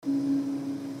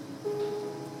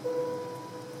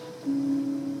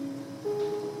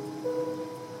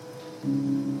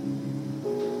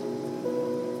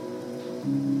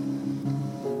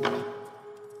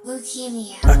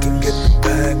I can get the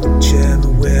bag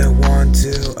whichever way I want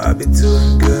to. I'll be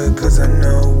doing good cause I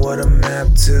know what I'm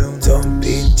apt to. Don't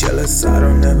be jealous, I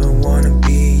don't ever wanna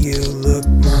be you. Look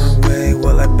my way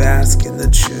while I bask in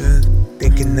the truth.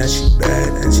 Thinking that she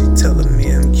bad and she telling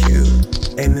me I'm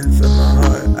cute. Aiming for my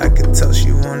heart, I can tell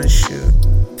she wanna shoot.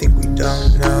 Think we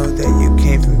don't know that you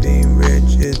came from being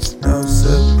rich. It's no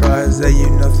surprise that you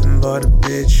nothing but a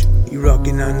bitch. You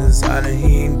rockin' on his island,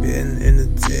 he ain't been in the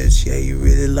ditch. Yeah, you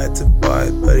really like to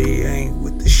buy, but he ain't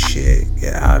with the shit.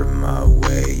 Get out of my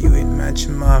way, you ain't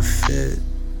matching my fit.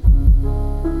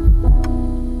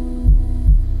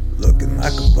 Looking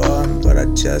like a bum, but I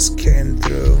just came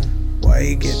through. Why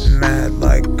you getting mad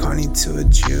like Connie to a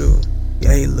Jew?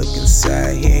 Yeah, he looking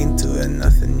sad, he ain't doing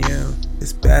nothing new.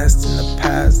 It's best in the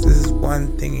past, this is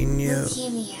one thing he knew.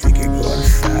 Think you're going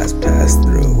fast, passed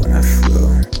through when I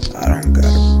flew. I don't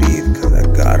gotta beef cause I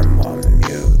got him on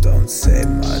mute. Don't say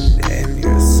my name,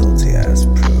 you're a salty ass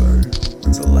prune.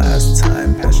 When's the last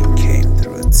time passion came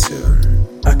through a tune?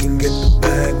 I can get the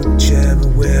bag whichever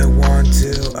way I want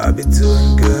to. I'll be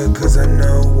doing good cause I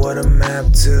know what I'm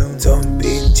apt to. Don't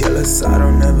be jealous, I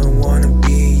don't ever wanna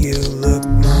be you. Look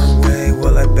my way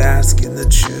while I bask in the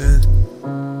truth.